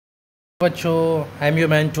बच्चों, I am your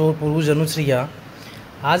mentor पुरुष अनुश्रिया।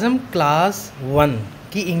 आज हम क्लास 1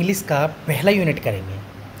 की इंग्लिश का पहला यूनिट करेंगे।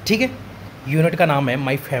 ठीक है, यूनिट का नाम है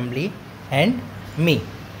माय फैमिली एंड मी।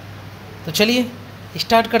 तो चलिए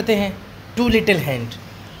स्टार्ट करते हैं। टू लिटिल हैंड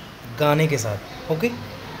गाने के साथ। Okay,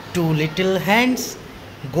 to little hands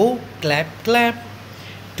go clap clap,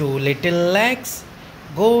 to little legs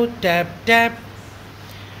go tap tap,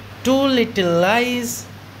 to little eyes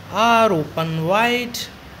are open wide,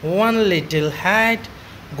 one little hat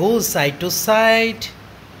goes side to side,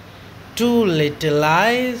 two little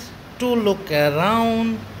eyes to look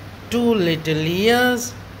around, two little ears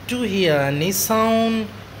to hear any sound,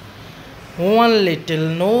 one little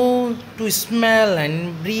nose to smell and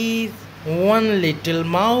breathe, one little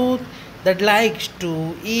mouth that likes to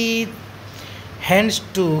eat, hands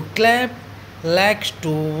to clap, legs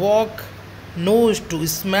to walk, nose to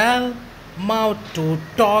smell, mouth to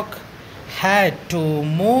talk, head to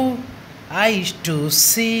move, eyes to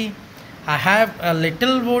see, I have a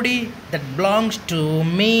little body that belongs to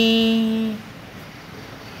me.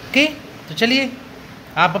 Okay, तो चलिए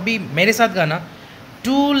आप अभी मेरे साथ गाना।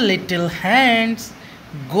 Two little hands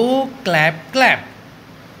go clap clap,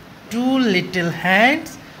 two little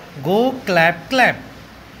hands go clap clap,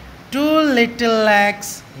 two little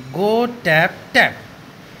legs go tap tap,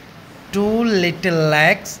 two little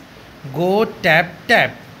legs go tap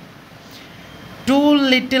tap, two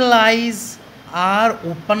little eyes are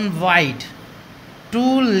open wide,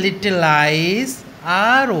 two little eyes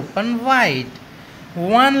are open wide,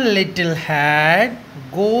 one little head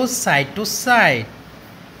goes side to side,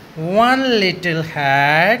 one little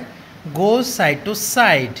head goes side to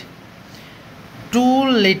side, two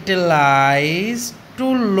little eyes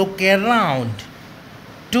to look around,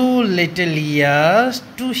 two little ears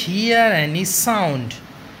to hear any sound,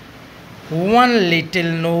 one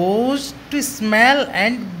little nose to smell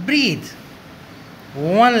and breathe,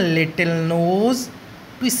 one little nose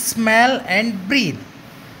to smell and breathe,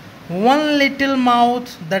 one little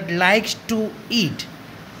mouth that likes to eat,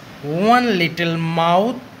 one little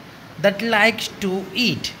mouth that likes to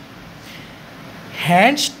eat,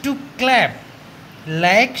 hands to clap,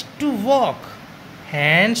 legs to walk,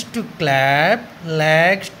 hands to clap,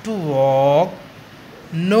 legs to walk,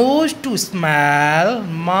 nose to smell,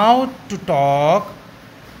 mouth to talk,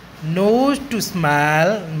 nose to smell,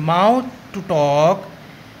 mouth to talk,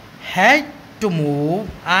 head to move,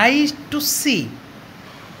 eyes to see,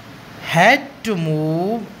 head to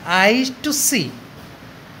move, eyes to see,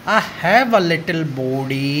 I have a little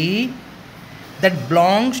body that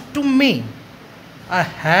belongs to me, I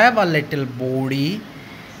have a little body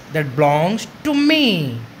that belongs to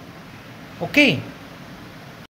me. Okay,